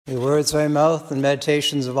The words of my mouth and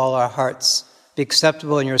meditations of all our hearts be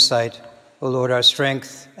acceptable in your sight, O Lord, our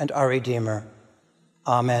strength and our Redeemer.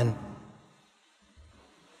 Amen.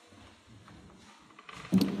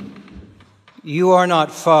 You are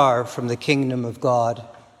not far from the kingdom of God,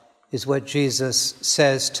 is what Jesus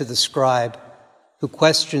says to the scribe who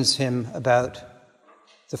questions him about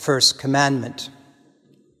the first commandment.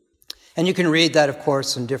 And you can read that, of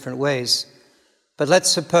course, in different ways. But let's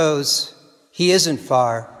suppose he isn't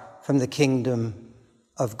far from the kingdom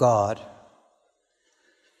of God.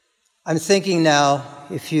 I'm thinking now,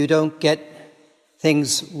 if you don't get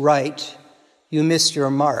things right, you miss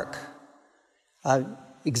your mark.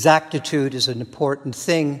 Exactitude is an important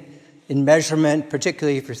thing in measurement,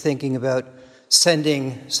 particularly if you're thinking about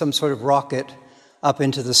sending some sort of rocket up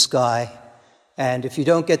into the sky. And if you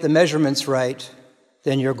don't get the measurements right,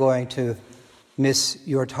 then you're going to miss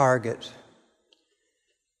your target.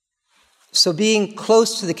 So being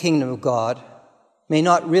close to the kingdom of God may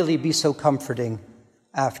not really be so comforting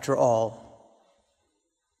after all.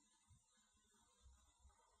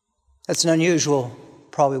 That's an unusual,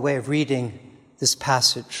 probably, way of reading this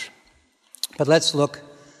passage. But let's look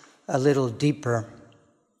a little deeper.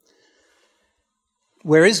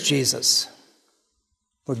 Where is Jesus?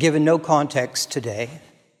 We're given no context today.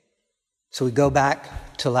 So we go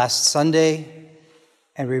back to last Sunday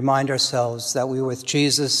and remind ourselves that we were with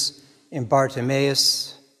Jesus in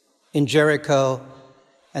Bartimaeus, in Jericho,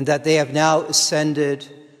 and that they have now ascended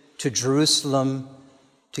to Jerusalem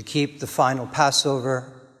to keep the final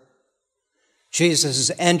Passover. Jesus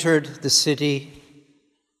has entered the city.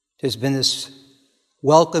 There's been this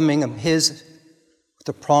welcoming of his,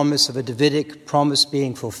 the promise of a Davidic promise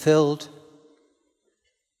being fulfilled.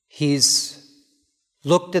 He's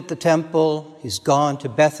looked at the temple, he's gone to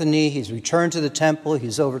Bethany, he's returned to the temple,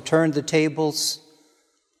 he's overturned the tables.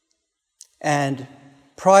 And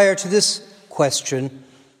prior to this question,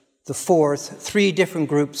 the fourth, 3 different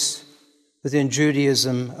groups within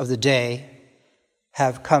Judaism of the day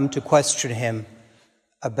have come to question him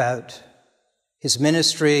about his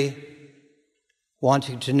ministry,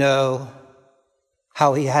 wanting to know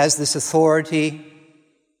how he has this authority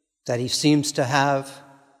that he seems to have.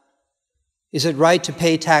 Is it right to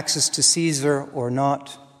pay taxes to Caesar or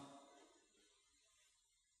not?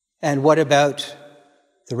 And what about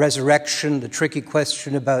the resurrection, the tricky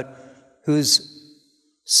question about whose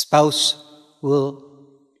spouse will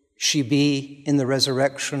she be in the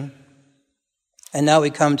resurrection? And now we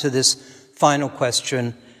come to this final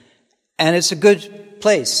question, and it's a good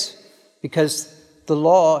place because the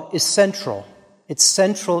law is central. It's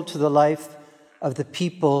central to the life of the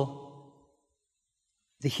people,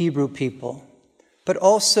 the Hebrew people. But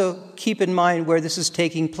also keep in mind where this is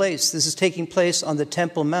taking place. This is taking place on the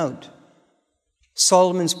Temple Mount,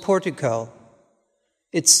 Solomon's portico.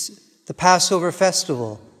 It's the Passover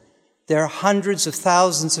festival. There are hundreds of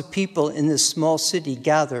thousands of people in this small city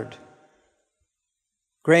gathered.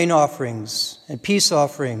 Grain offerings and peace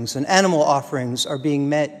offerings and animal offerings are being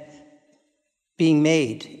made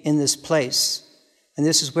in this place. And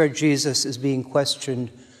this is where Jesus is being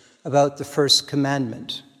questioned about the first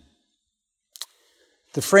commandment.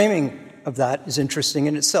 The framing of that is interesting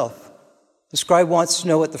in itself. The scribe wants to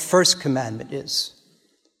know what the first commandment is.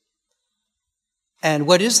 And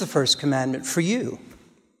what is the first commandment for you?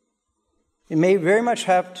 It may very much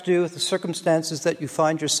have to do with the circumstances that you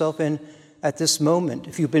find yourself in at this moment.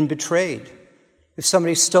 If you've been betrayed, if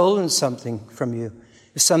somebody's stolen something from you,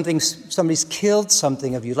 if somebody's killed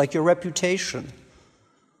something of you, like your reputation,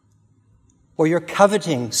 or you're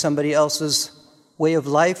coveting somebody else's way of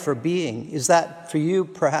life or being. Is that for you,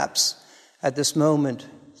 perhaps, at this moment,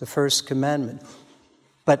 the first commandment?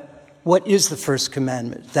 But what is the first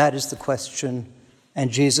commandment? That is the question,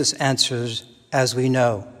 and Jesus answers as we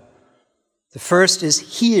know. The first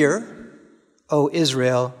is, "Hear, O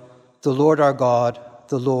Israel, the Lord our God,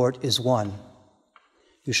 the Lord is one.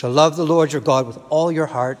 You shall love the Lord your God with all your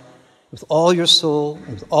heart, with all your soul,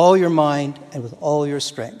 and with all your mind, and with all your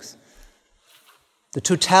strength." The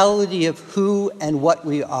totality of who and what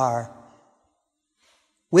we are.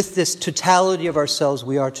 With this totality of ourselves,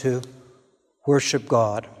 we are to worship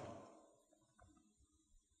God.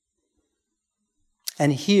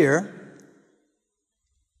 And here,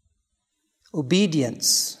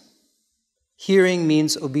 obedience. Hearing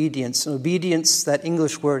means obedience. And obedience, that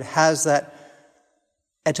English word, has that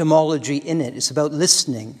etymology in it. It's about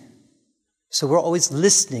listening. So we're always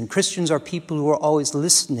listening. Christians are people who are always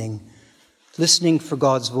listening for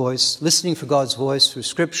God's voice through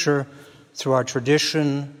Scripture, through our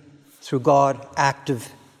tradition, through God active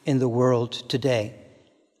in the world today.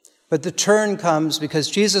 But the turn comes because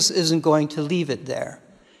Jesus isn't going to leave it there.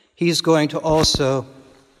 he's going to also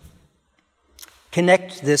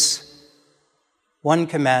connect this one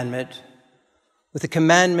commandment with a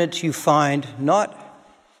commandment you find not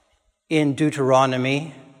in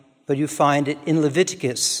Deuteronomy, but you find it in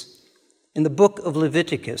Leviticus. In the book of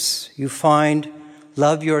Leviticus, you find,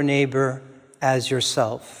 love your neighbor as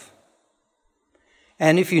yourself.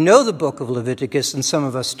 And if you know the book of Leviticus, and some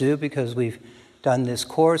of us do because we've done this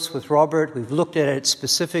course with Robert, we've looked at it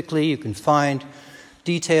specifically, you can find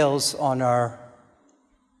details on our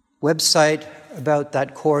website about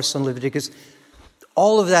that course on Leviticus.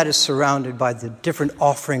 All of that is surrounded by the different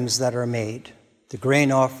offerings that are made. The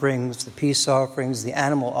grain offerings, the peace offerings, the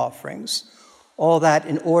animal offerings. All that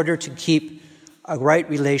in order to keep a right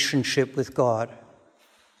relationship with God.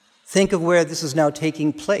 Think of where this is now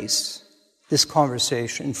taking place, this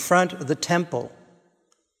conversation, in front of the temple.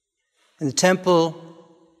 And the temple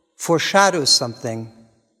foreshadows something,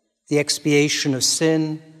 the expiation of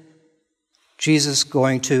sin, Jesus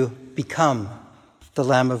going to become the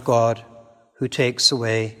Lamb of God who takes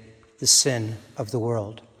away the sin of the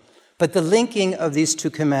world. But the linking of these two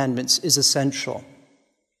commandments is essential.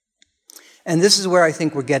 And this is where I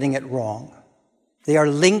think we're getting it wrong. They are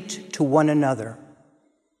linked to one another.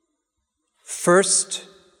 First,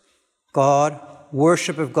 God,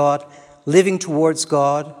 worship of God, living towards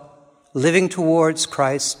God, living towards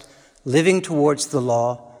Christ, living towards the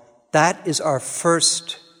law. That is our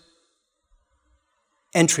first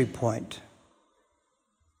entry point.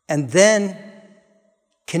 And then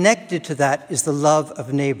connected to that is the love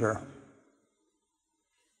of neighbor.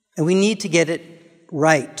 And we need to get it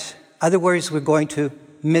right. Otherwise, we're going to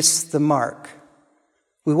miss the mark.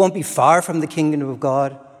 We won't be far from the kingdom of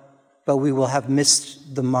God, but we will have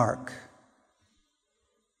missed the mark.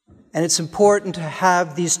 And it's important to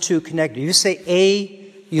have these two connected. You say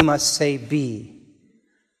A, you must say B.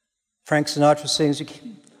 Frank Sinatra sings,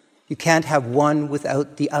 you can't have one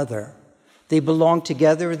without the other. They belong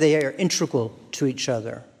together. They are integral to each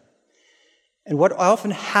other. And what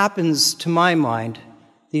often happens, to my mind,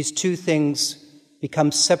 these two things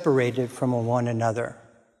become separated from one another.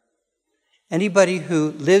 Anybody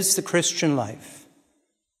who lives the Christian life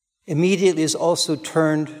immediately is also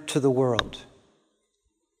turned to the world.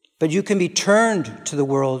 But you can be turned to the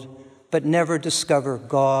world, but never discover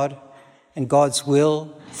God and God's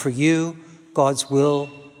will for you, God's will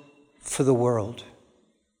for the world.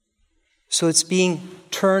 So it's being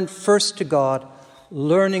turned first to God,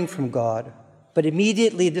 learning from God, but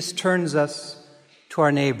immediately this turns us to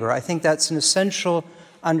our neighbor. I think that's an essential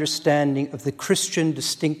understanding of the Christian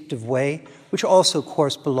distinctive way, which also, of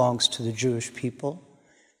course, belongs to the Jewish people.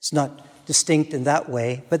 It's not distinct in that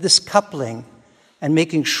way, but this coupling and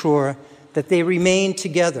making sure that they remain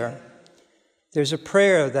together. There's a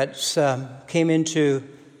prayer that came into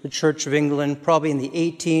the Church of England probably in the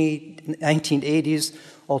 1980s,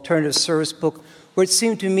 alternative service book, where it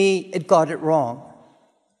seemed to me it got it wrong.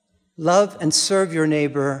 Love and serve your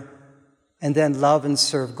neighbor, and then love and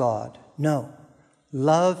serve God. No.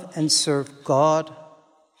 Love and serve God,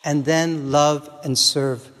 and then love and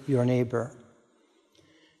serve your neighbor.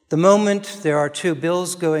 The moment there are two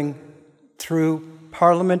bills going through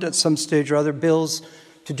Parliament at some stage or other, bills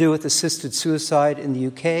to do with assisted suicide in the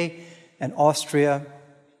UK and Austria,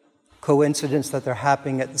 coincidence that they're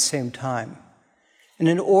happening at the same time. And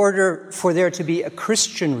in order for there to be a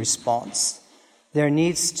Christian response, there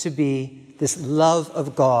needs to be this love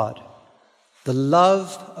of God. The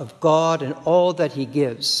love of God and all that He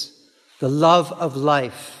gives. The love of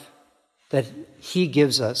life that He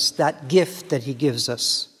gives us. That gift that He gives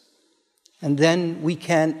us. And then we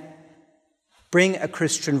can bring a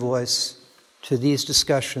Christian voice to these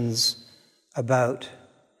discussions about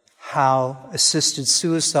how assisted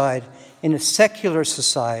suicide in a secular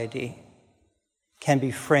society can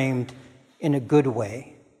be framed in a good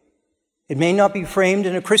way. It may not be framed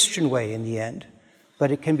in a Christian way in the end,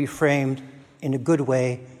 but it can be framed in a good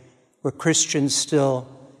way where Christians still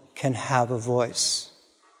can have a voice.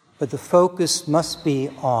 But the focus must be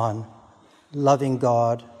on loving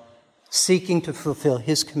God, seeking to fulfill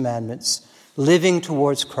His commandments, living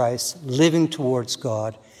towards Christ, living towards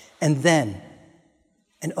God, and then,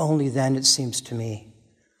 and only then, it seems to me,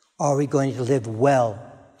 are we going to live well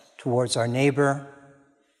towards our neighbor,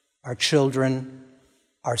 our children,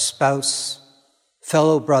 our spouse,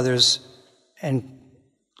 fellow brothers and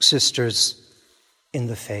sisters in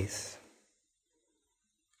the faith.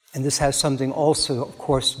 And this has something also, of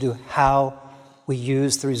course, to do with how we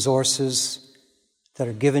use the resources that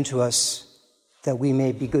are given to us, that we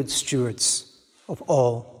may be good stewards of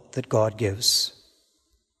all that God gives.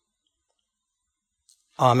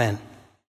 Amen.